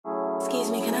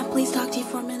Excuse me, can I please talk to you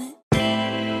for a minute?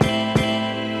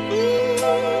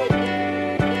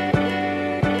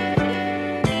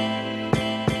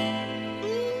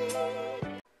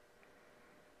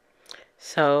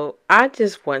 So I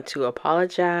just want to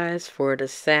apologize for the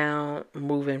sound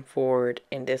moving forward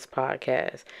in this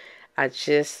podcast. I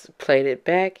just played it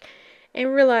back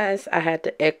and realized I had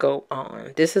the echo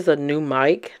on. This is a new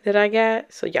mic that I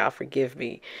got, so y'all forgive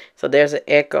me. So there's an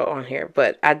echo on here,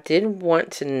 but I didn't want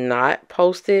to not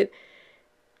post it.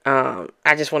 I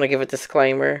just want to give a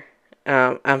disclaimer.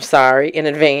 I'm sorry in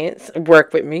advance.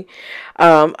 Work with me.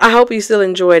 I hope you still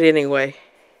enjoy it anyway.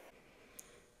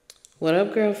 What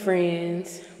up,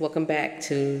 girlfriends? Welcome back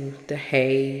to the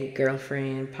Hey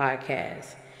Girlfriend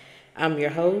podcast. I'm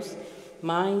your host,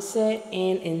 mindset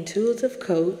and intuitive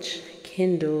coach,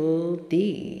 Kindall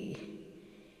D.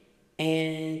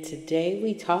 And today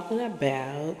we talking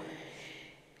about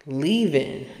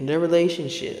leaving the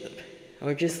relationship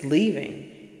or just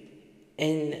leaving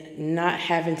and not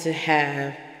having to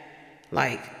have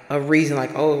like a reason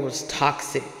like, oh, it was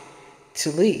toxic to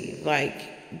leave.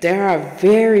 Like, there are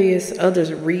various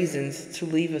other reasons to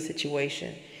leave a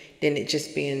situation than it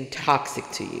just being toxic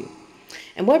to you.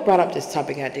 And what brought up this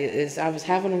topic I did is I was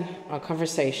having a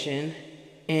conversation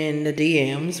in the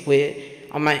DMs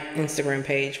on my Instagram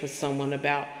page with someone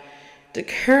about the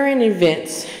current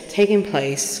events taking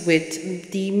place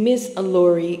with the Miss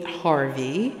Lori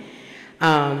Harvey.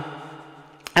 I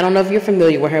don't know if you're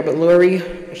familiar with her, but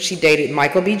Lori, she dated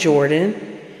Michael B. Jordan.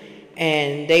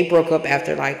 And they broke up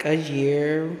after like a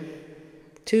year,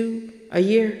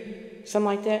 something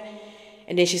like that.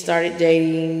 And then she started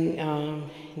dating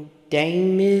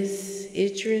Damis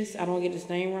Idris. I don't get his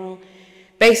name wrong.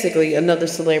 Basically, another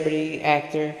celebrity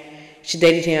actor. She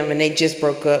dated him, and they just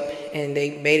broke up. And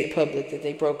they made it public that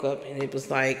they broke up. And it was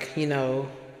like, she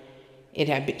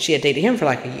had dated him for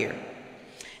like a year.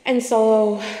 And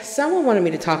so someone wanted me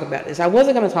to talk about this. I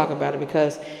wasn't going to talk about it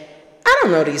because I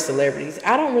don't know these celebrities.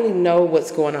 I don't really know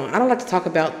what's going on. I don't like to talk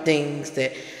about things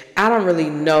that I don't really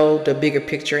know the bigger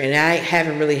picture, and I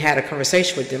haven't really had a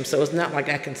conversation with them, so it's not like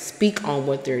I can speak on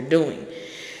what they're doing.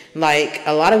 Like,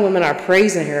 a lot of women are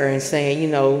praising her and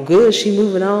saying, good, she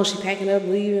moving on, she packing up,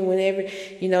 leaving, whatever,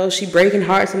 she breaking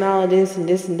hearts and all of this and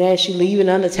that, she leaving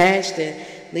unattached and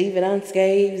leaving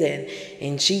unscathed,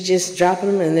 and she just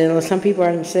dropping them. And then some people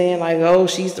are saying, like, oh,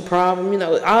 she's the problem,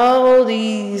 all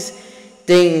these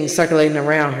things circulating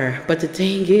around her. But the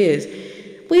thing is,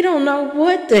 we don't know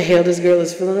what the hell this girl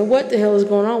is feeling or what the hell is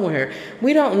going on with her.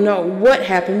 We don't know what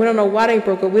happened. We don't know why they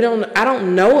broke up. I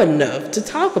don't know enough to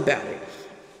talk about it.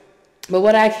 But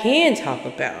what I can talk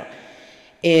about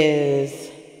is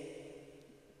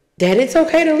that it's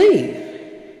okay to leave.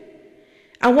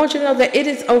 I want you to know that it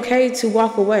is okay to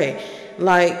walk away.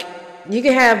 Like, you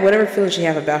can have whatever feelings you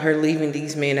have about her leaving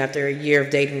these men after a year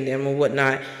of dating them or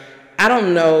whatnot. I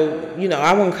don't know,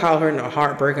 I wouldn't call her no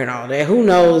heartbreaker and all that. Who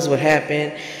knows what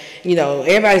happened?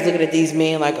 Everybody's looking at these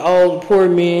men like, oh, the poor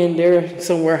men, they're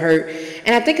somewhere hurt.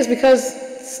 And I think it's because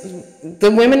the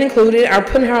women included are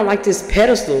putting her on like this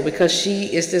pedestal because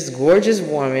she is this gorgeous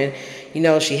woman.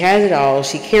 She has it all.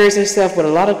 She carries herself with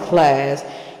a lot of class.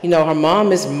 Her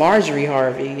mom is Marjorie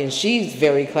Harvey, and she's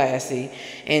very classy.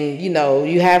 And,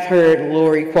 you have heard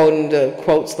Lori quoting the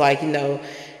quotes like, know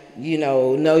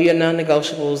your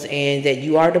non-negotiables and that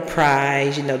you are the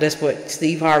prize. That's what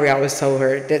Steve Harvey always told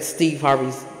her. That's Steve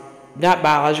Harvey's not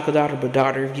biological daughter, but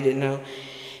daughter, if you didn't know.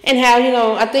 And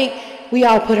how, I think we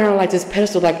all put her on like this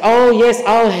pedestal, like, oh, yes,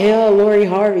 all hell, Lori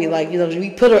Harvey. Like, we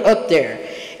put her up there.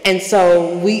 And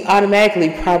so we automatically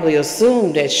probably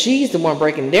assume that she's the one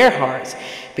breaking their hearts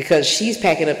because she's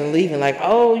packing up and leaving. Like,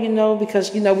 oh,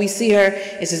 because, we see her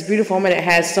as this beautiful woman that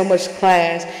has so much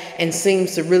class and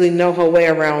seems to really know her way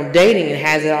around dating and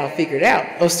has it all figured out.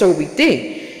 Or so we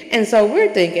think. And so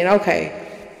we're thinking, okay,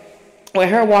 with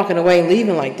her walking away and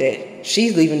leaving like that,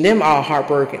 she's leaving them all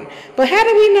heartbroken. But how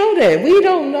do we know that? We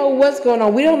don't know what's going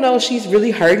on. We don't know if she's really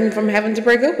hurting from having to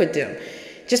break up with them.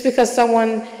 Just because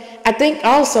I think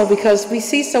also because we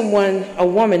see a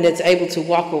woman that's able to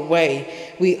walk away,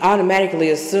 we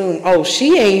automatically assume, oh,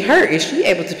 she ain't hurt. Is she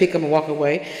able to pick up and walk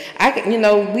away?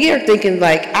 We are thinking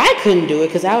like, I couldn't do it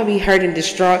because I would be hurt and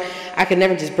distraught. I could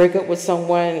never just break up with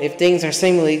someone if things are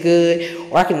seemingly good,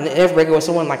 or I can never break up with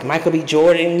someone like Michael B.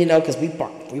 Jordan, because we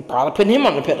probably putting him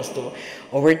on the pedestal.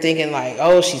 Or we're thinking like,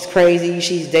 oh, she's crazy.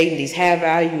 She's dating these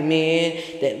high-value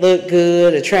men that look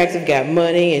good, attractive, got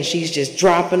money, and she's just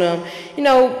dropping them.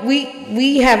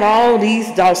 We have all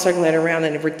these thoughts circulating around,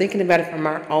 and if we're thinking about it from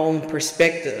our own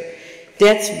perspective,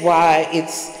 that's why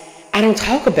I don't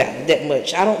talk about it that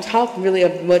much. I don't talk really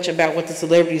much about what the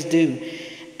celebrities do.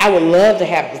 I would love to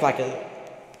have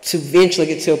to eventually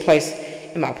get to a place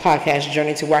in my podcast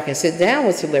journey to where I can sit down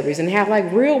with celebrities and have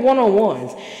like real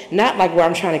one-on-ones. Not like where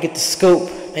I'm trying to get the scope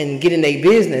and get in their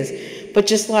business, but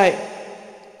just like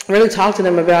really talk to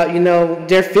them about,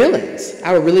 their feelings.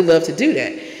 I would really love to do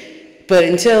that. But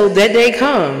until that day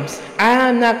comes,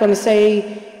 I'm not going to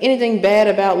say anything bad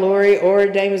about Lori or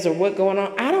Davis or what's going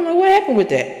on. I don't know what happened with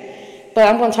that. But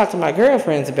I'm going to talk to my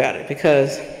girlfriends about it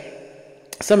because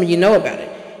some of you know about it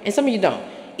and some of you don't.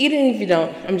 Even if you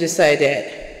don't, I'm just saying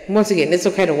that, once again, it's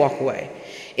okay to walk away.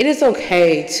 It is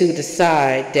okay to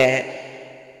decide that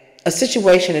a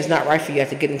situation is not right for you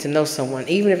after getting to know someone,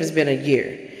 even if it's been a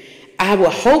year. I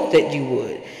would hope that you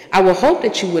would. I would hope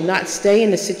that you would not stay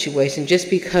in the situation just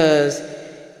because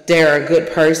they're a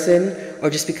good person or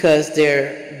just because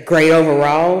they're great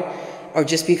overall or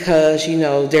just because,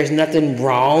 there's nothing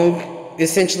wrong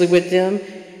essentially with them,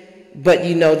 but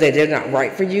that they're not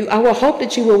right for you. I would hope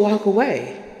that you will walk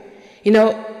away.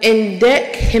 And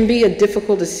that can be a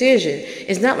difficult decision.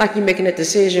 It's not like you're making a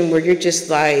decision where you're just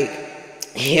like,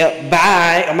 yep,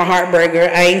 bye, I'm a heartbreaker,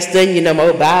 I ain't studying you no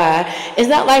more, bye. It's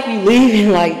not like you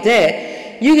leaving like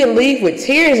that. You can leave with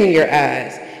tears in your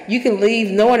eyes. You can leave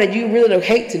knowing that you really don't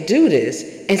hate to do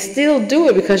this and still do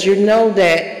it because you know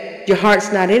that your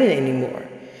heart's not in it anymore.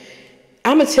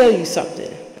 I'm going to tell you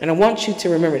something, and I want you to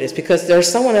remember this because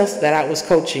there's someone else that I was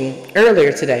coaching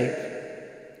earlier today,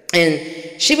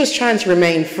 and she was trying to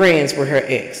remain friends with her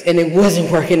ex, and it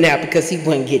wasn't working out because he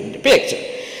wasn't getting the picture.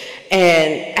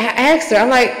 And I asked her, I'm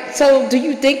like, so do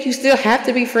you think you still have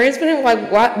to be friends with him?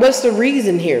 Like, what's the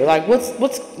reason here? Like,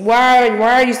 why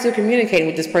are you still communicating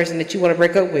with this person that you want to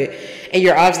break up with? And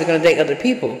you're obviously going to date other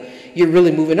people. You're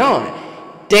really moving on.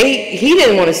 He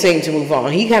didn't want to seem to move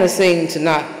on. He kind of seemed to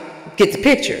not get the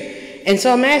picture. And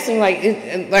so I'm asking,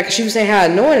 like she was saying how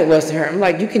annoying it was to her. I'm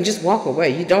like, you can just walk away.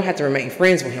 You don't have to remain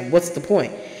friends with him. What's the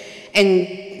point?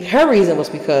 And her reason was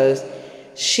because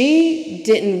she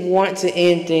didn't want to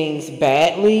end things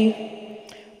badly,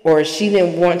 or she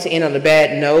didn't want to end on a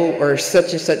bad note, or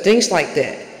such and such, things like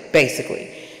that, basically.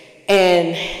 And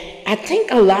I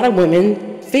think a lot of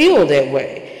women feel that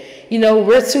way.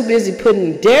 We're too busy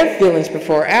putting their feelings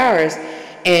before ours,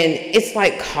 and it's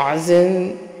like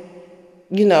causing,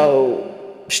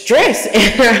 stress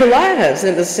in our lives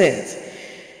in a sense.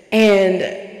 And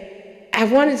I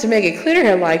wanted to make it clear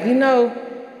to her, like,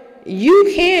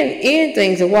 you can end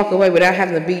things and walk away without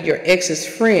having to be your ex's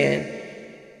friend.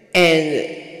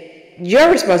 And your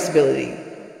responsibility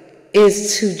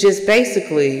is to just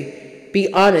basically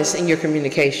be honest in your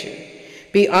communication.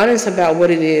 Be honest about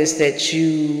what it is that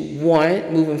you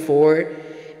want moving forward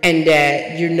and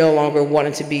that you're no longer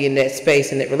wanting to be in that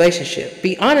space, in that relationship.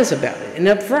 Be honest about it and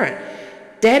upfront.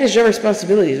 That is your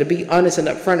responsibility, to be honest and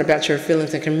upfront about your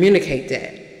feelings and communicate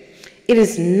that. It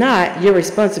is not your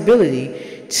responsibility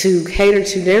to cater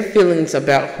to their feelings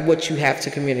about what you have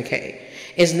to communicate.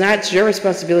 It's not your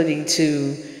responsibility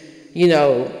to,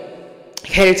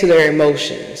 cater to their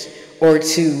emotions or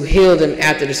to heal them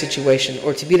after the situation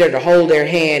or to be there to hold their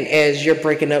hand as you're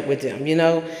breaking up with them,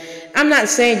 I'm not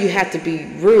saying you have to be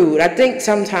rude. I think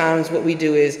sometimes what we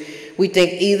do is we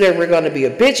think either we're going to be a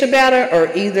bitch about it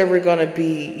or either we're going to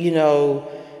be,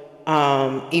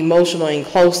 emotional and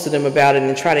close to them about it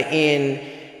and try to end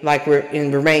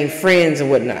and remain friends and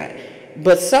whatnot.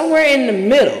 But somewhere in the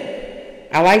middle,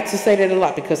 I like to say that a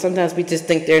lot because sometimes we just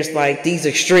think there's like these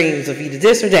extremes of either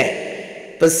this or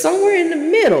that. But somewhere in the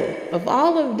middle of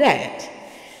all of that,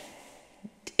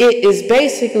 it is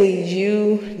basically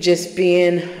you just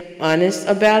being honest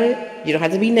about it. You don't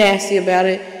have to be nasty about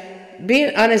it.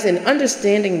 Being honest and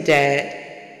understanding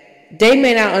that they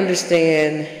may not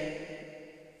understand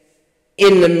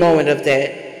in the moment of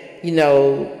that,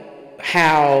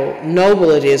 how noble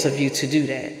it is of you to do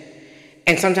that.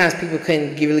 And sometimes people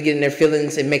can really get in their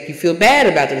feelings and make you feel bad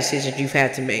about the decisions you've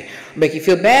had to make, make you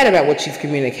feel bad about what you've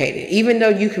communicated, even though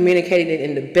you communicated it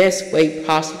in the best way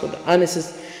possible, the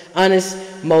honest,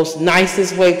 most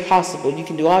nicest way possible. You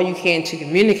can do all you can to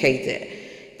communicate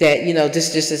that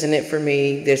this just isn't it for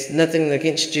me. There's nothing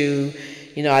against you.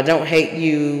 I don't hate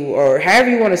you, or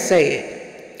however you want to say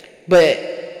it. But,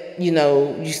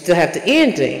 you still have to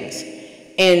end things.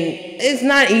 And it's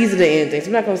not easy to end things.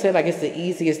 I'm not going to say like it's the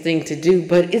easiest thing to do,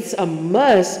 but it's a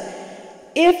must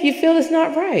if you feel it's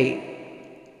not right.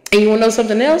 And you want to know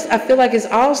something else? I feel like it's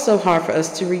also hard for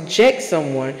us to reject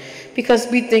someone because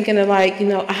we thinking of like, I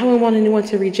don't want anyone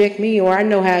to reject me, or I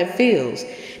know how it feels.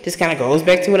 This kind of goes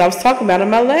back to what I was talking about in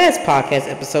my last podcast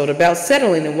episode about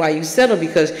settling and why you settle,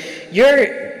 because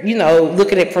you're,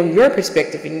 looking at it from your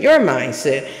perspective and your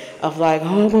mindset of like,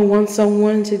 oh, I would want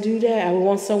someone to do that. I would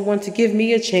want someone to give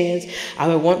me a chance. I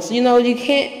would want, you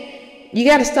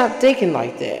got to stop thinking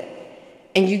like that.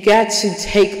 And you got to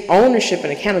take ownership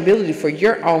and accountability for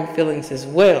your own feelings as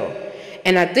well.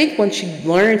 And I think once you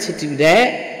learn to do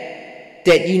that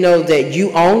you know that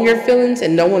you own your feelings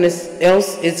and no one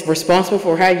else is responsible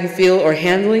for how you feel or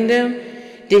handling them,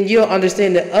 then you'll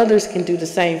understand that others can do the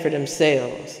same for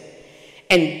themselves.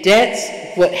 And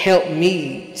that's what helped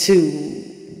me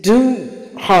to do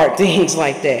hard things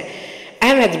like that. I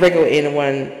haven't had to break up with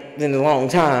anyone in a long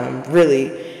time,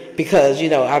 really, because,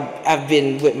 I've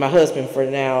been with my husband for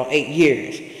now 8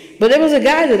 years. But there was a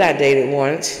guy that I dated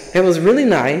once that was really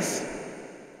nice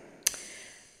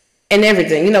and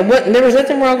everything. There was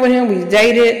nothing wrong with him. We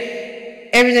dated.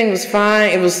 Everything was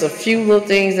fine. It was a few little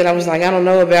things that I was like, I don't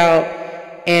know about.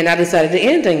 And I decided to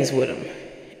end things with him.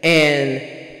 And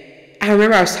I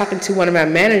remember I was talking to one of my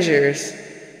managers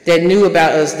that knew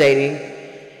about us dating.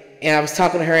 And I was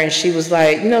talking to her and she was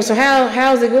like, so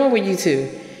how's it going with you two?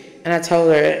 And I told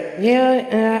her,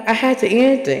 I had to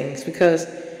end things because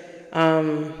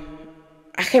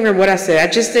I can't remember what I said.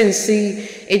 I just didn't see,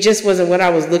 it just wasn't what I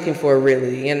was looking for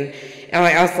really. And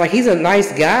I was like, he's a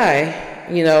nice guy,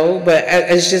 but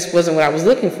it just wasn't what I was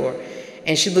looking for.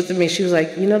 And she looked at me and she was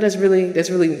like, that's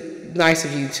really nice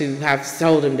of you to have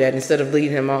told him that instead of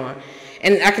leading him on.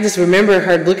 And I can just remember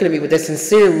her looking at me with that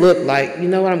sincere look like,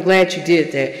 what, I'm glad you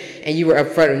did that. And you were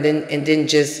upfront and didn't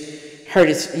just hurt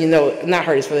his, not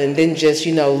hurt his feelings, and didn't just,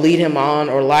 lead him on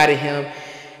or lie to him.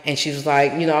 And she was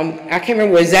like, I can't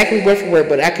remember exactly word for word,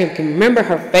 but I can remember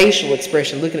her facial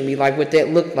expression looking at me like what that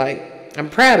looked like. I'm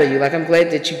proud of you. Like, I'm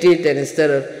glad that you did that instead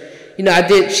of,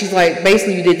 she's like,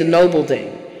 basically you did the noble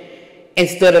thing.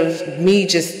 Instead of me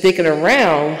just sticking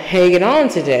around, hanging on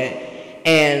to that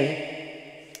and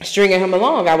stringing him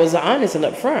along, I was honest and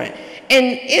upfront. And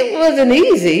it wasn't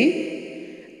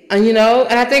easy, and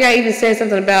I think I even said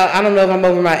something about, I don't know if I'm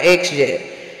over my ex yet.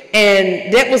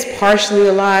 And that was partially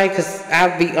a lie, because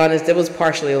I'll be honest, that was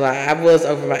partially a lie. I was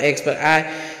over my ex, but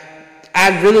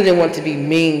I really didn't want to be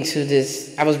mean to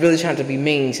this. I was really trying to be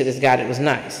mean to this guy that was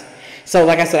nice. So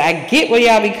like I said, I get where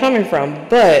y'all be coming from,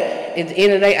 but at the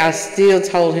end of the day, I still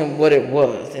told him what it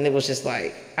was. And it was just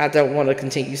like, I don't want to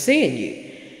continue seeing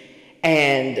you.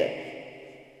 And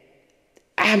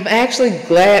I'm actually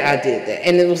glad I did that.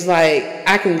 And it was like,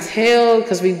 I can tell,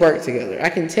 because we worked together, I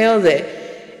can tell that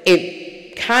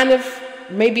it kind of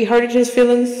maybe hurted his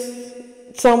feelings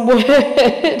somewhat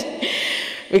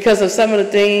because of some of the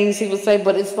things he would say.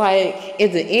 But it's like,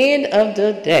 at the end of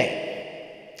the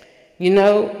day,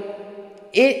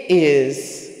 it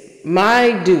is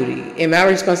my duty and my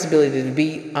responsibility to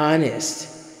be honest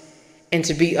and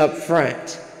to be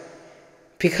upfront,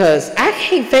 because I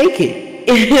can't fake it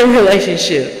in a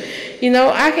relationship.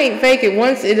 I can't fake it.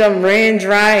 Once it ran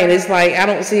dry and it's like, I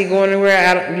don't see it going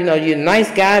anywhere. You're a nice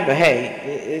guy, but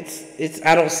hey, it's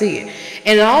I don't see it.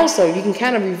 And also, you can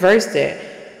kind of reverse that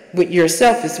with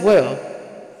yourself as well.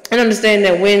 And understand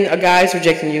that when a guy is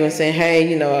rejecting you and saying,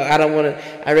 hey,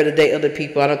 I'd rather date other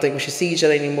people, I don't think we should see each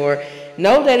other anymore.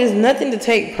 No, that is nothing to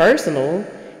take personal.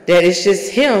 That is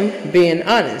just him being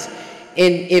honest.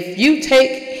 And if you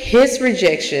take his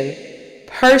rejection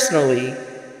personally,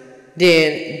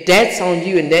 then that's on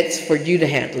you and that's for you to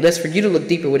handle. That's for you to look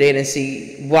deeper with it and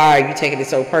see why you're taking it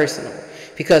so personal.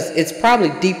 Because it's probably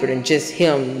deeper than just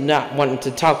him not wanting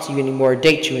to talk to you anymore or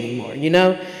date you anymore,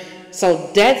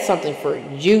 So that's something for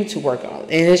you to work on.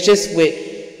 And it's just with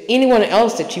anyone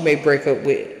else that you may break up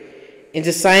with. And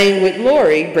the same with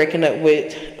Lori breaking up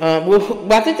with,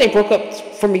 I think they broke up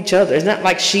from each other. It's not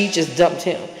like she just dumped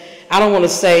him. I don't want to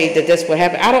say that that's what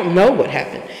happened. I don't know what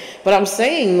happened. But I'm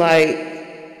saying, like,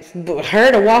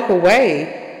 her to walk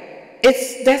away,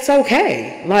 that's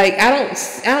okay. Like, I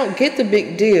don't get the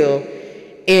big deal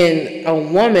in a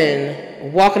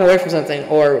woman walking away from something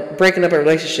or breaking up a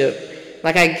relationship.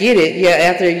 Like, I get it. Yeah,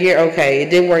 after a year, okay, it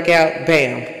didn't work out,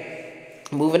 bam.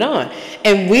 Moving on.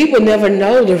 And we will never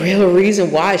know the real reason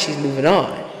why she's moving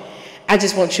on. I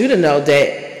just want you to know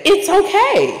that it's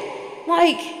okay.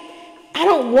 Like, I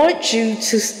don't want you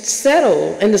to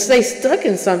settle and to stay stuck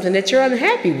in something that you're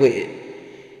unhappy with.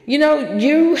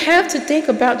 You have to think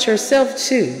about yourself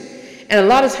too. And a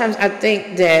lot of times I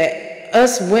think that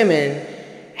us women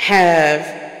have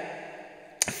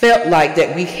felt like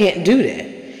that we can't do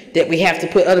that we have to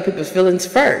put other people's feelings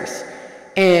first.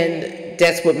 And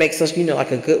that's what makes us,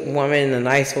 like a good woman and a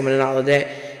nice woman and all of that.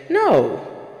 No,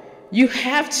 you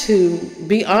have to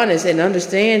be honest and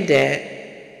understand that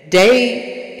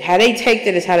how they take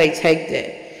that is how they take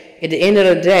that. At the end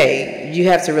of the day, you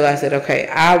have to realize that, okay,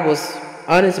 I was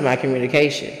honest in my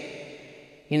communication.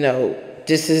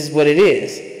 this is what it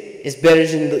is. It's better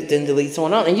than delete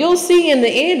someone else. And you'll see in the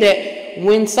end that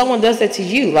when someone does that to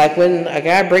you, like when a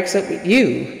guy breaks up with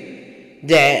you,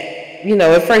 that, you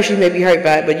know, at first you may be hurt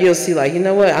by it, but you'll see, like, you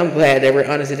know what, I'm glad they were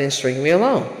honest and didn't string me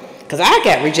along. Because I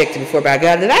got rejected before by a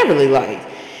guy that I really liked.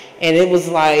 And it was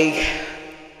like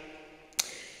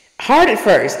hard at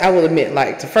first, I will admit.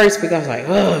 Like the first week I was like,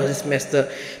 oh, this messed up.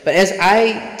 But as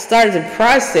I started to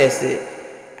process it,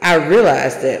 I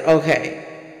realized that, okay,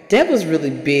 that was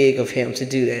really big of him to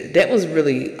do that. That was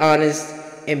really honest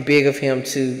and big of him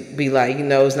to be like, you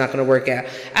know, it's not going to work out.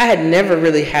 I had never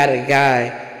really had a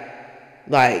guy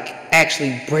like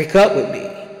actually break up with me.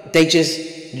 They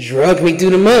just drug me through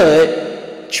the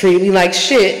mud, treated me like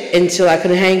shit until I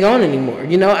couldn't hang on anymore.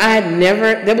 You know, I had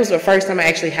never, that was the first time I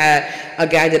actually had a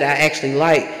guy that I actually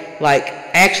liked, like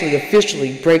actually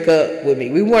officially break up with me.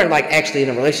 We weren't like actually in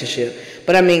a relationship,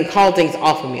 but I mean, call things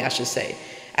off of me, I should say.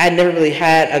 I had never really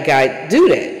had a guy do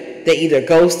that. They either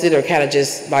ghosted or kind of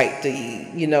just like the,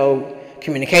 you know,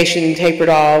 communication tapered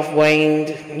off,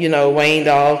 waned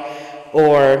off,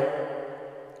 or,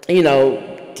 you know,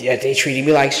 they treated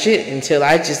me like shit until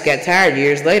I just got tired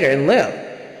years later and left.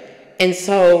 And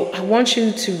so I want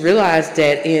you to realize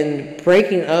that in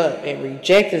breaking up and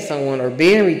rejecting someone or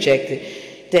being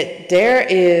rejected, that there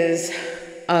is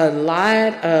a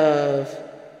lot of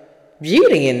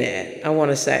beauty in that, I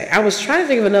want to say. I was trying to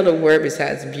think of another word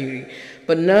besides beauty,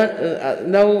 but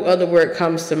no other word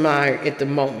comes to mind at the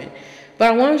moment.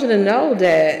 But I want you to know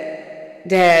that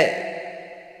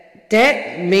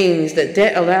means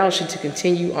that allows you to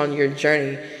continue on your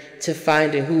journey to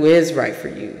finding who is right for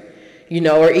you. You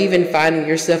know, or even finding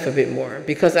yourself a bit more.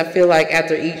 Because I feel like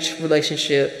after each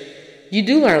relationship, you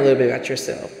do learn a little bit about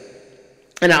yourself.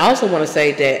 And I also want to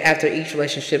say that after each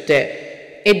relationship, that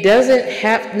it doesn't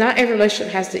have, not every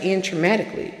relationship has to end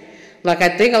traumatically. Like,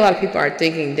 I think a lot of people are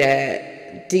thinking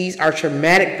that these are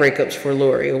traumatic breakups for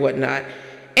Lori or whatnot.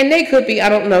 And they could be, I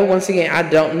don't know. Once again, I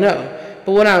don't know.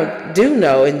 But what I do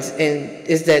know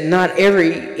is that not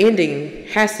every ending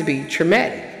has to be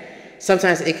traumatic.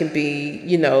 Sometimes it can be,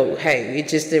 you know, hey, it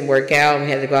just didn't work out and we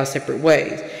had to go our separate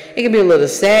ways. It can be a little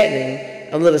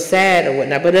saddening, a little sad or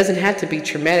whatnot, but it doesn't have to be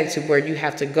traumatic to where you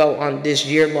have to go on this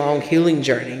year-long healing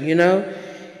journey, you know?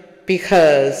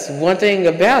 Because one thing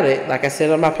about it, like I said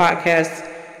on my podcast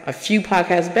a few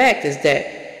podcasts back, is that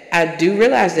I do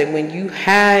realize that when you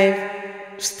have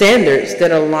standards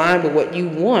that align with what you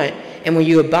want, and when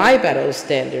you abide by those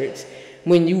standards,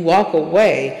 when you walk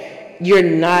away,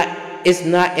 it's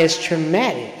not as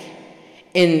traumatic.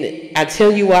 And I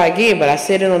tell you why again, but I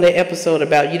said it on that episode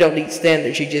about you don't need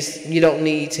standards. You don't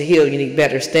need to heal. You need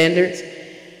better standards.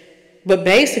 But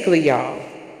basically, y'all,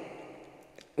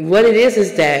 what it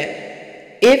is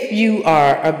that if you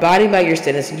are abiding by your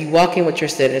standards and you walk in with your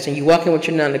standards and you walk in with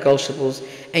your non-negotiables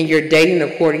and you're dating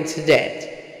according to that,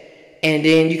 and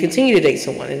then you continue to date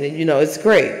someone and then, you know, it's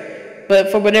great. But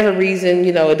for whatever reason,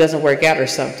 you know, it doesn't work out or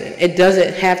something. It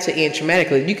doesn't have to end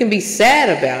traumatically. You can be sad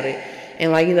about it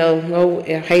and like, you know, no,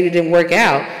 I hate it didn't work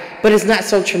out. But it's not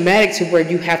so traumatic to where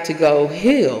you have to go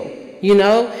heal, you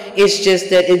know? It's just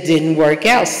that it didn't work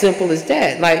out. Simple as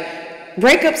that. Like,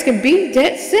 breakups can be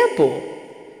that simple.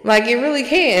 Like, it really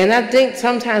can. And I think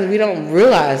sometimes we don't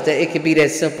realize that it can be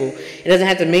that simple. It doesn't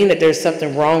have to mean that there's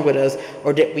something wrong with us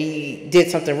or that we did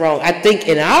something wrong. I think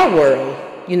in our world,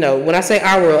 you know, when I say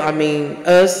our world, I mean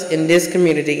us in this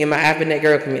community, in my I've Been That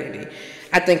Girl community.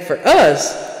 I think for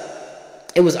us,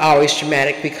 it was always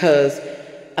traumatic because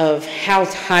of how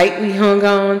tight we hung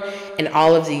on and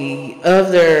all the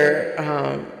other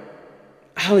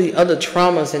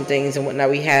traumas and things and whatnot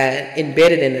we had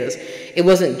embedded in us. It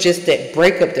wasn't just that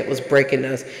breakup that was breaking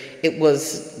us. It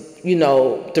was, you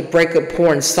know, the breakup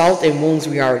pouring salt in wounds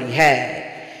we already had.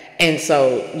 And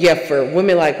so, yeah, for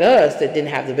women like us that didn't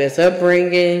have the best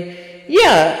upbringing,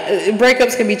 yeah,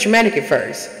 breakups can be traumatic at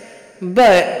first.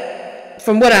 But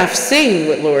from what I've seen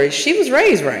with Lori, she was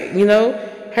raised right. You know,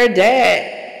 her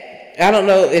dad, I don't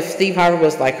know if Steve Harvey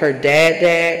was like her dad.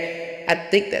 I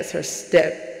think that's her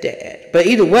stepdad. But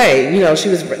either way, you know, she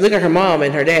was, look at her mom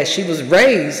and her dad. She was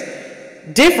raised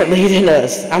differently than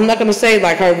us. I'm not going to say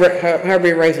like her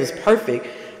being raised was perfect,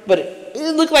 but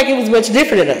it looked like it was much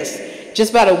different than us.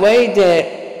 Just by the way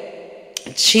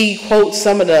that she quotes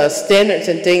some of the standards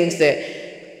and things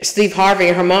that Steve Harvey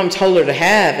and her mom told her to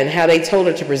have and how they told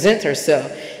her to present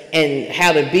herself and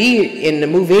how to be and to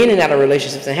move in and out of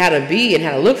relationships and how to be and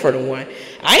how to look for the one.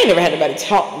 I ain't never had nobody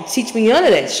teach me none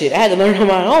of that shit. I had to learn on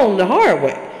my own the hard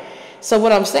way. So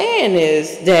what I'm saying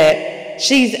is that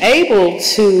she's able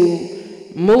to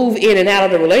move in and out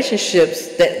of the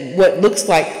relationships that what looks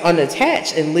like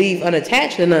unattached and leave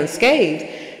unattached and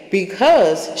unscathed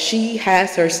because she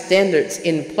has her standards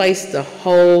in place the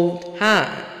whole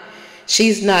time.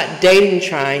 She's not dating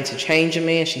trying to change a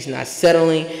man. She's not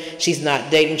settling. She's not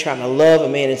dating trying to love a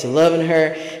man into loving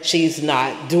her. She's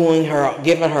not giving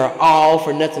her all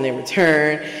for nothing in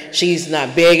return. She's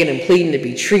not begging and pleading to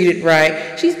be treated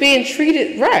right. She's being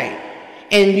treated right.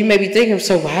 And you may be thinking,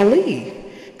 so why leave?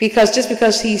 Because just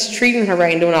because he's treating her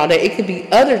right and doing all that, it could be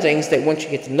other things that once you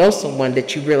get to know someone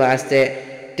that you realize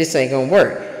that this ain't gonna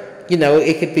work. You know,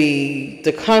 it could be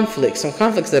the conflicts, some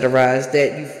conflicts that arise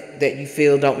that you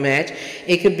feel don't match.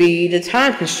 It could be the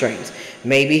time constraints.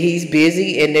 Maybe he's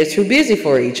busy and they're too busy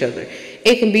for each other.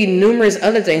 It can be numerous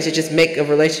other things that just make a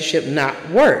relationship not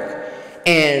work.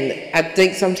 And I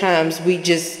think sometimes we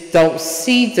just don't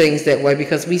see things that way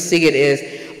because we see it as,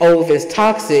 oh, if it's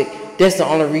toxic, that's the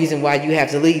only reason why you have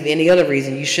to leave. Any other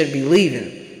reason you should be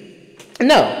leaving.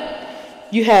 No.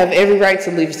 You have every right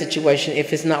to leave a situation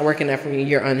if it's not working out for you,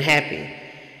 you're unhappy.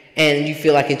 And you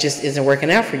feel like it just isn't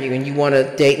working out for you and you want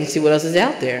to date and see what else is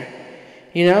out there.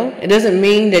 You know? It doesn't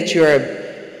mean that you're,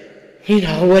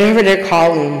 whatever they're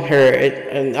calling her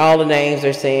and all the names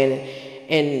they're saying.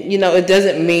 And, it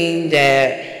doesn't mean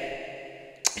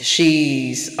that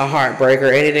she's a heartbreaker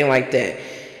or anything like that.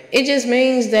 It just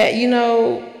means that, you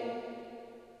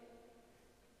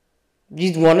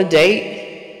want to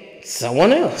date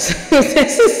someone else.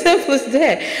 It's as simple as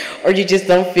that. Or you just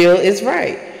don't feel it's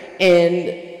right.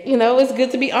 And, it's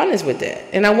good to be honest with that.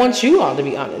 And I want you all to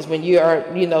be honest. When you are,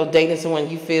 dating someone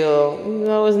you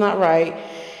feel, it's not right.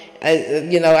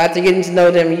 After getting to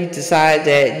know them, you decide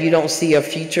that you don't see a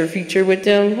future with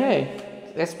them. Hey,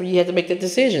 that's where you have to make that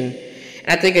decision.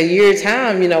 And I think a year's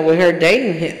time, with her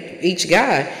dating each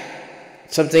guy,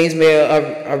 some things may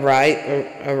have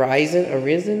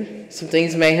arisen. Some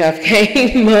things may have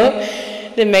came up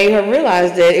that made her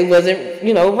realize that it wasn't,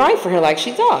 right for her like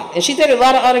she thought. And she dated a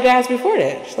lot of other guys before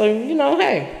that. So,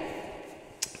 hey.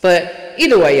 But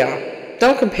either way, y'all,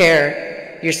 don't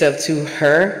compare yourself to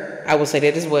her. I will say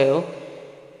that as well.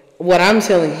 What I'm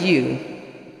telling you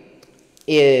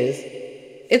is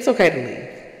it's okay to leave.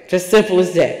 Just simple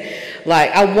as that.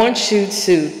 Like, I want you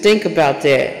to think about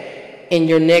that in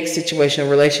your next situation,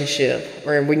 relationship,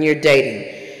 or when you're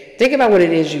dating. Think about what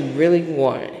it is you really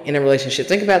want in a relationship.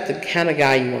 Think about the kind of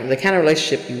guy you want, the kind of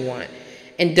relationship you want.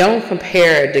 And don't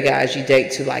compare the guys you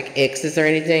date to like exes or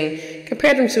anything.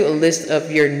 Compare them to a list of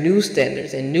your new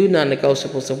standards and new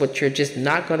non-negotiables of what you're just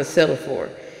not going to settle for.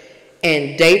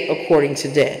 And date according to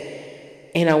that.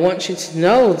 And I want you to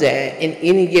know that in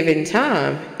any given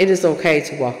time, it is okay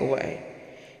to walk away.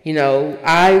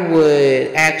 I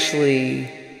would actually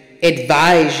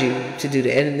advise you to do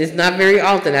that. And it's not very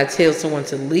often I tell someone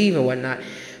to leave and whatnot.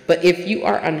 But if you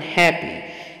are unhappy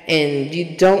and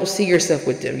you don't see yourself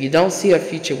with them, you don't see a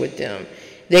future with them,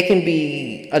 they can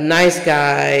be a nice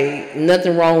guy,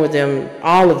 nothing wrong with them,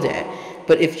 all of that.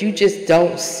 But if you just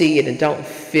don't see it and don't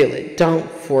feel it, don't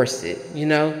force it,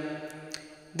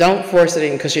 Don't force it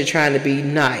in because you're trying to be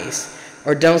nice.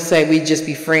 Or don't say we just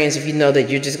be friends if you know that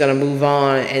you're just going to move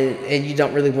on and you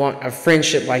don't really want a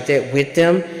friendship like that with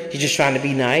them. You're just trying to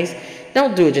be nice.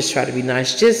 Don't do it just try to be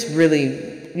nice. Just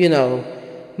really,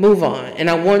 move on. And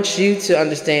I want you to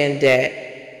understand that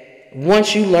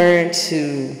once you learn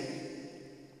to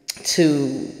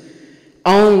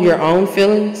own your own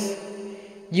feelings,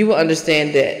 you will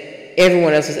understand that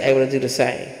everyone else is able to do the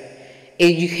same.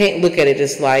 And you can't look at it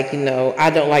as like, I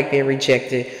don't like being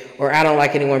rejected, or I don't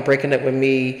like anyone breaking up with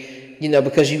me,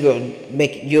 because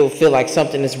you'll feel like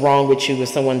something is wrong with you if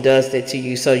someone does that to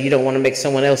you, so you don't want to make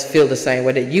someone else feel the same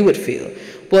way that you would feel.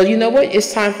 Well, you know what?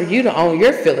 It's time for you to own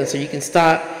your feelings so you can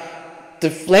stop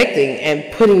deflecting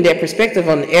and putting that perspective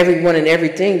on everyone and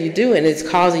everything you do, and it's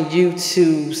causing you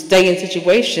to stay in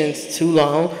situations too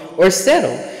long or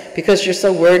settle. Because you're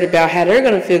so worried about how they're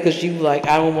going to feel because you like,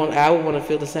 I would want to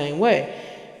feel the same way.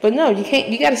 But no, you can't.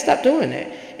 You got to stop doing that.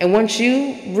 And once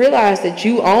you realize that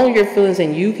you own your feelings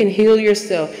and you can heal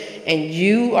yourself and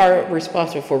you are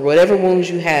responsible for whatever wounds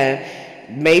you have,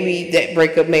 maybe that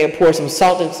breakup may have poured some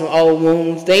salt into some old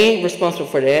wounds. They ain't responsible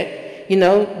for that.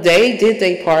 They did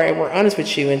their part and were honest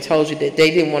with you and told you that they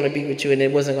didn't want to be with you and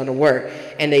it wasn't going to work.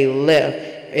 And they left.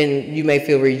 And you may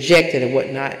feel rejected and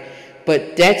whatnot.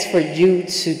 But that's for you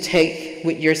to take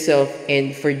with yourself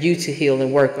and for you to heal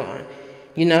and work on.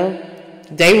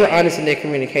 They were honest in their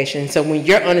communication. So when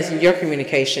you're honest in your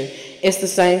communication, it's the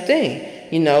same thing.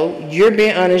 You're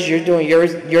being honest, you're doing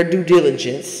your due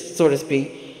diligence, so to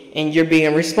speak, and you're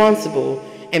being responsible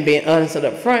and being honest and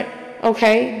upfront.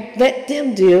 Okay, let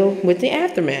them deal with the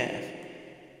aftermath.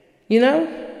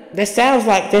 That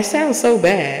sounds so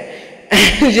bad.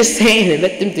 Just saying it,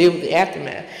 let them deal with the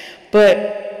aftermath.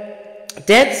 But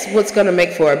that's what's going to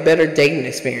make for a better dating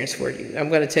experience for you. I'm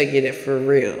going to tell you that for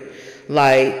real.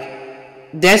 Like,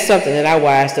 that's something that I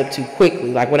wised up to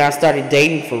quickly. Like, when I started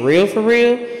dating for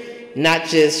real, not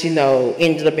just,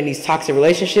 ended up in these toxic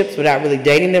relationships without really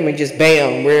dating them and just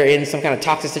bam, we're in some kind of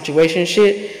toxic situation and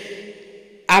shit.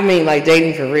 I mean, like,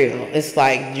 dating for real. It's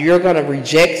like you're going to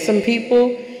reject some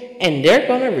people and they're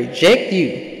going to reject you.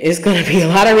 It's going to be a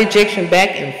lot of rejection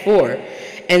back and forth.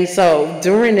 And so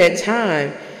during that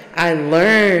time, I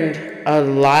learned a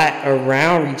lot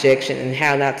around rejection and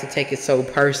how not to take it so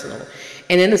personal.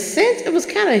 And in a sense, it was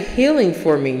kind of healing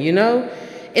for me,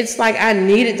 It's like I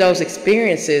needed those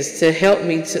experiences to help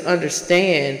me to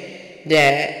understand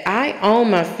that I own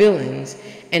my feelings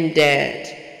and that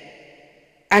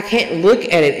I can't look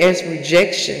at it as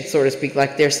rejection, so to speak,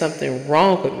 like there's something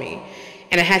wrong with me.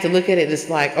 And I had to look at it as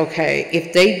like, okay,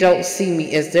 if they don't see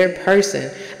me as their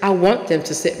person, I want them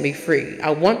to set me free.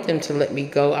 I want them to let me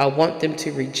go. I want them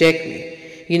to reject me.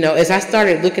 As I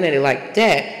started looking at it like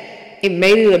that, it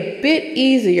made it a bit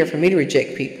easier for me to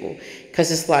reject people.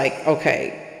 Because it's like,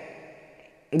 okay,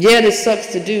 yeah, this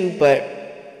sucks to do, but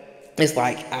it's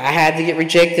like I had to get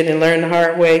rejected and learn the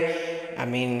hard way. I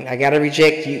mean, I got to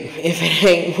reject you if it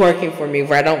ain't working for me,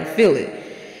 if I don't feel it.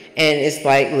 And it's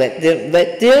like, let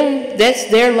them, that's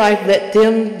their life. Let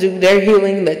them do their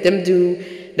healing. Let them do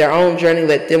their own journey.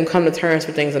 Let them come to terms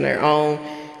with things on their own.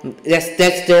 That's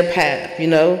their path,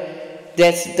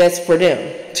 That's for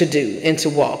them to do and to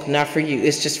walk, not for you.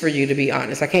 It's just for you to be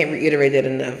honest. I can't reiterate that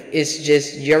enough. It's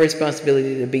just your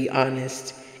responsibility to be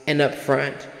honest and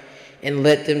upfront and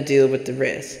let them deal with the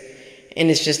rest. And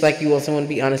it's just like you want someone to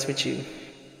be honest with you.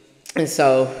 And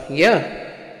so, yeah,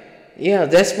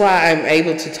 that's why I'm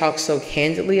able to talk so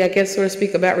candidly, I guess, so to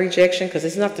speak, about rejection, because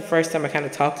it's not the first time I kind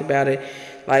of talked about it,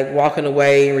 like walking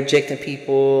away and rejecting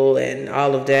people and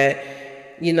all of that.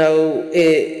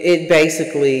 It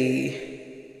basically,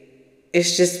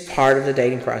 it's just part of the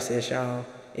dating process, y'all.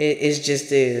 It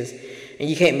just is. And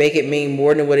you can't make it mean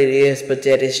more than what it is, but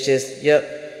that it's just,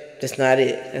 that's not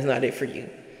it. That's not it for you.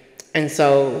 And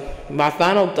so my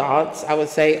final thoughts, I would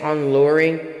say, on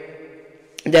Lori,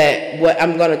 that what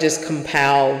I'm going to just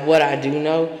compile what I do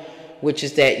know, which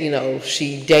is that,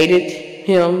 she dated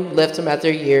him, left him after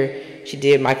a year. She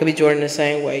did Michael B. Jordan the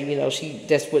same way.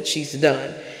 That's what she's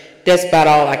done. That's about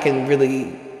all I can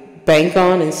really bank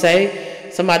on and say.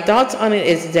 So my thoughts on it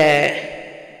is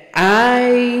that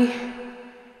I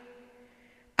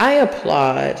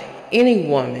applaud any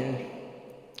woman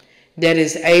that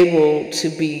is able to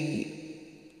be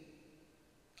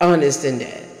honest in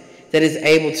that is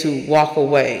able to walk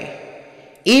away,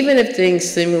 even if things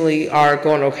seemingly are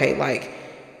going okay, like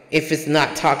if it's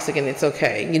not toxic and it's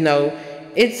okay.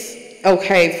 It's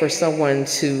okay for someone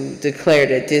to declare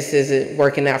that this isn't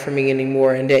working out for me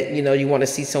anymore and that, you want to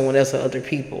see someone else or other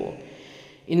people.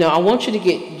 I want you to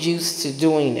get used to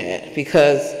doing that,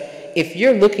 because if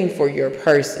you're looking for your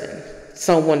person,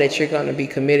 someone that you're going to be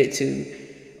committed to,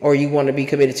 or you want to be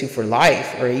committed to for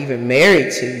life, or even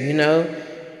married to,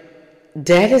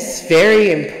 that is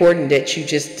very important that you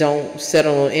just don't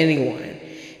settle on anyone.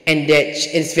 And that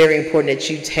it's very important that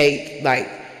you take, like,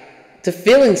 the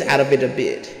feelings out of it a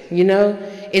bit,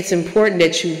 It's important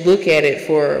that you look at it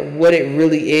for what it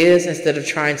really is, instead of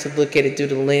trying to look at it through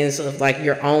the lens of, like,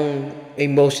 your own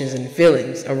emotions and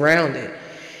feelings around it.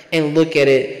 And look at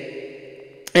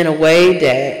it in a way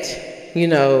that,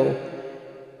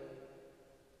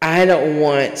 I don't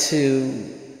want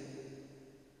to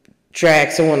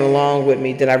drag someone along with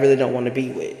me that I really don't want to be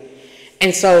with.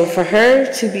 And so for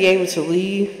her to be able to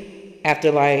leave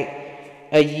after like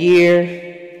a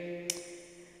year,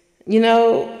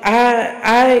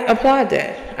 I applaud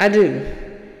that. I do.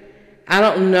 I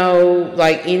don't know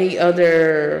like any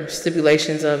other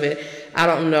stipulations of it. I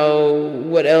don't know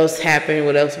what else happened,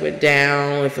 what else went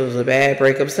down, if it was a bad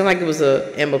breakup. It seemed like it was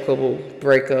an amicable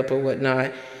breakup or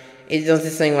whatnot. It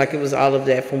doesn't seem like it was all of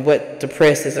that from what the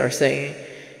presses are saying.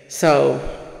 So,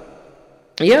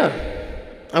 yeah,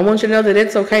 I want you to know that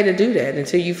it's okay to do that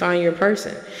until you find your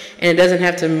person. And it doesn't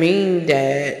have to mean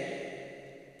that,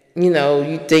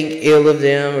 you think ill of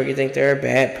them or you think they're a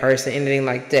bad person, anything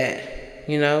like that,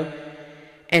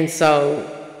 And so,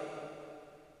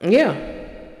 yeah,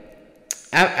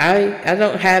 I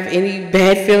don't have any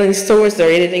bad feelings towards her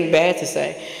or anything bad to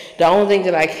say. The only thing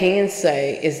that I can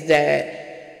say is that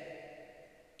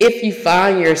if you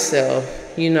find yourself,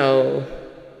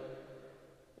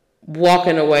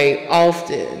 walking away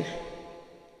often.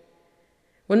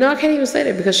 Well, no, I can't even say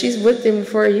that because she's with them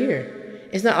for a year.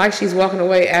 It's not like she's walking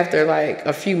away after like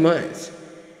a few months.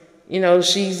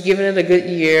 She's giving it a good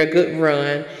year, a good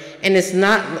run. And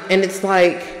it's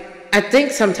like I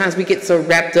think sometimes we get so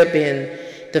wrapped up in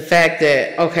the fact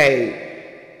that,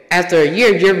 okay, after a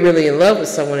year, you're really in love with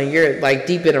someone and you're like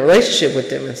deep in a relationship with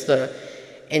them and stuff.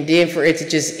 And then for it to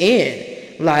just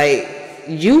end, like,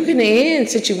 you can end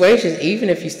situations even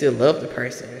if you still love the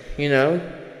person, you know?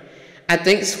 I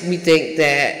think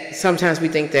sometimes we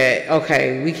think that,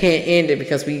 okay, we can't end it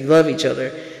because we love each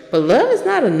other. But love is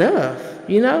not enough,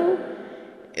 you know?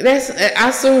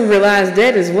 I soon realized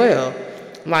that as well.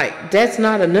 Like, that's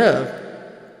not enough.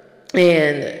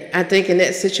 And I think in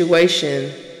that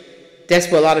situation,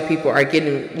 that's what a lot of people are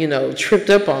getting, you know, tripped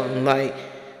up on. Like,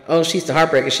 oh, she's the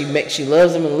heartbreaker. She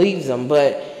loves him and leaves him.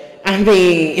 But, I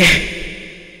mean,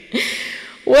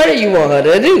 what do you want her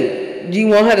to do? Do you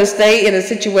want her to stay in a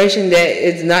situation that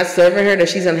is not serving her, that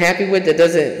she's unhappy with, that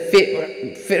doesn't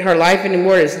fit her life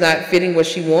anymore, that's not fitting what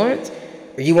she wants?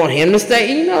 Or you want him to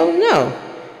stay? You know, no.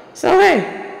 So,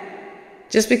 hey,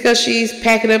 just because she's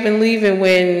packing up and leaving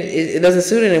when it doesn't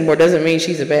suit her anymore doesn't mean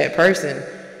she's a bad person.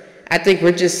 I think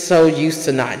we're just so used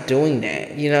to not doing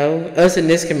that, you know? Us in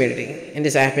this community, in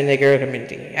this I Have Been That Girl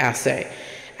community, I'll say.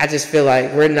 I just feel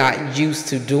like we're not used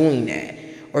to doing that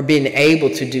or being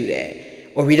able to do that.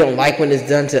 Or we don't like when it's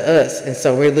done to us. And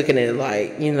so we're looking at it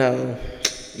like, you know,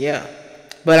 yeah.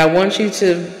 But I want you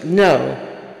to know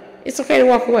it's okay to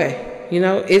walk away. You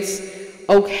know, it's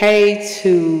okay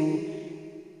to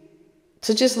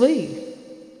just leave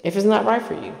if it's not right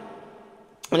for you.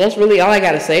 And that's really all I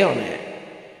got to say on that.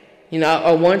 You know,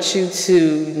 I want you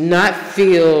to not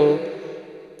feel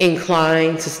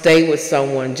inclined to stay with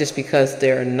someone just because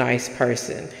they're a nice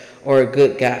person or a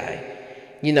good guy.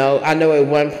 You know, I know at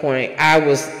one point I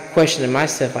was questioning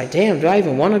myself, like, damn, do I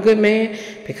even want a good man?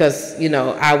 Because, you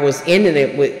know, I was ending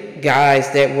it with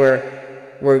guys that were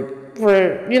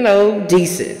you know,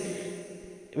 decent.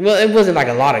 Well, it wasn't like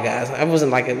a lot of guys. I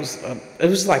wasn't like it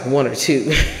was like one or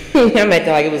two. I'm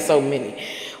acting like it was so many.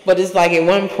 But it's like at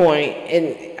one point,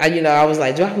 and I was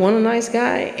like, do I want a nice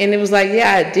guy? And it was like,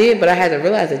 yeah, I did, but I had to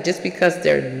realize that just because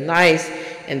they're nice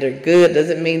and they're good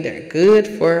doesn't mean they're good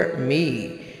for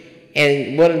me.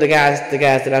 And one of the guys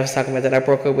that I was talking about that I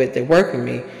broke up with that worked with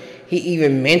me, he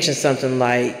even mentioned something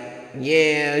like,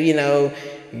 yeah, you know,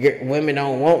 women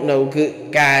don't want no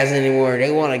good guys anymore.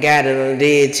 They want a guy that done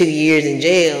did 2 years in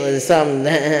jail or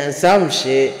some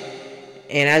shit.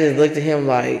 And I just looked at him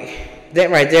like, that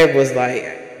right there was like,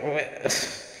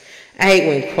 I hate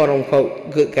when quote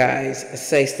unquote good guys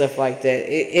say stuff like that.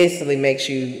 It instantly makes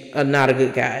you not a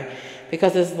good guy.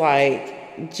 Because it's like,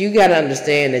 you got to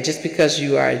understand that just because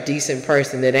you are a decent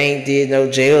person that ain't did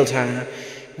no jail time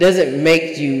doesn't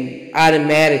make you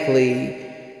automatically,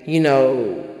 you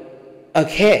know, a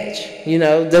catch. You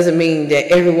know, doesn't mean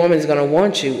that every woman is going to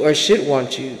want you or should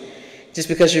want you just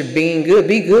because you're being good.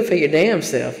 Be good for your damn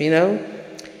self, you know?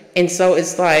 And so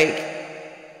it's like,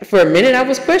 for a minute I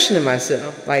was questioning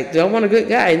myself, like, do I want a good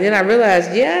guy? And then I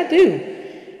realized, yeah,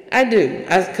 I do.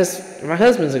 Because my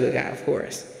husband's a good guy, of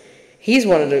course. He's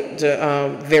one of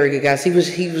the very good guys. He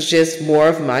was just more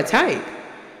of my type,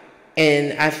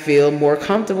 and I feel more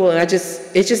comfortable, and it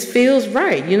just feels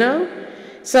right, you know.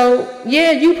 So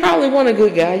yeah, you probably want a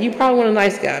good guy, you probably want a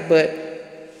nice guy, but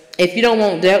if you don't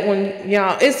want that one,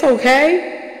 y'all, it's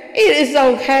okay. It is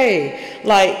okay.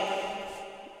 Like,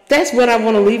 that's what I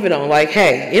want to leave it on. Like,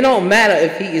 hey, it don't matter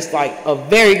if he is like a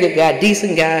very good guy,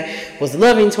 decent guy, was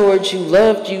loving towards you,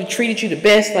 loved you, treated you the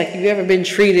best like you've ever been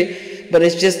treated. But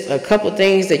it's just a couple of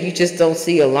things that you just don't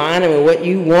see aligning with what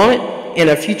you want in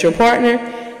a future partner,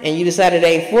 and you decide it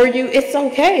ain't for you. It's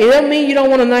okay. It don't mean you don't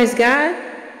want a nice guy.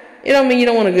 It don't mean you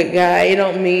don't want a good guy. It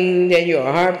don't mean that you're a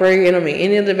heartbreaker. It don't mean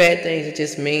any of the bad things. It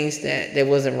just means that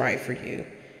wasn't right for you,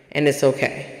 and it's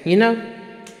okay. You know.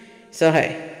 So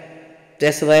hey,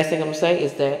 that's the last thing I'm gonna say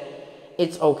is that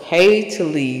it's okay to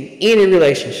leave any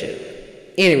relationship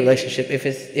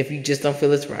if you just don't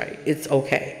feel it's right. It's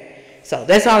okay. So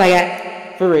that's all I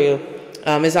got, for real.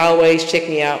 As always, check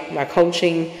me out, my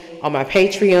coaching on my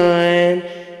Patreon.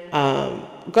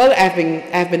 Go to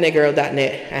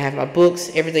I'veBeenThatGirl.net. I have my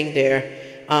books, everything there.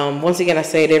 Once again, I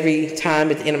say it every time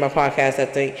at the end of my podcast, I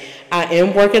think. I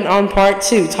am working on part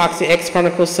 2, Toxic X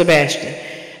Chronicles Sebastian.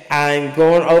 I'm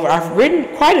going over, I've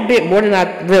written quite a bit more than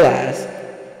I realized.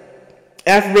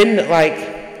 I've written like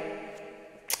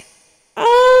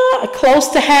close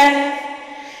to half.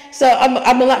 So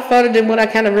I'm a lot further than what I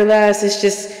kind of realized. It's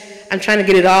just, I'm trying to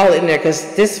get it all in there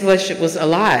because this relationship was a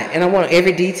lot, and I want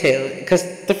every detail.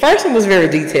 Because the first one was very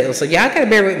detailed, so y'all gotta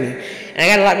bear with me. And I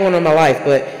got a lot going on in my life,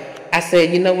 but I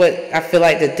said, you know what? I feel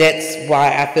like that's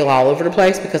why I feel all over the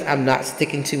place, because I'm not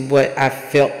sticking to what I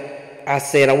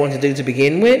said I wanted to do to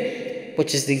begin with,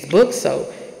 which is these books.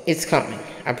 So it's coming.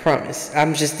 I promise.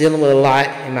 I'm just dealing with a lot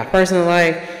in my personal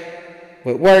life,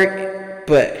 with work,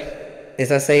 but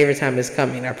as I say every time, it's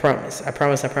coming. I promise. I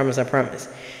promise. I promise. I promise.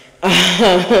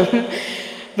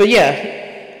 But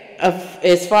yeah,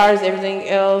 as far as everything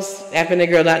else,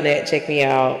 happythatgirl.net. Check me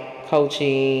out.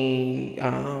 Coaching,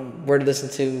 where to listen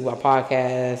to my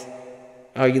podcast.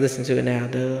 Oh, you listen to it now,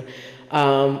 duh.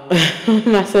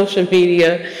 My social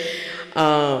media,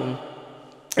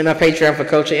 and my Patreon for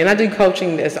coaching. And I do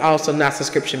coaching that's also not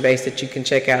subscription based that you can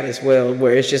check out as well,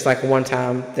 where it's just like a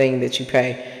one-time thing that you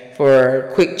pay for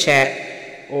a quick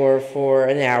chat or for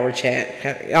an hour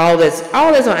chat. All that's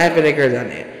on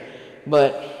happythatgirl.net.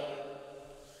 But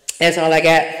that's all I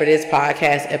got for this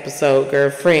podcast episode,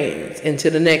 girlfriends.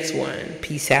 Until the next one.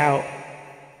 Peace out.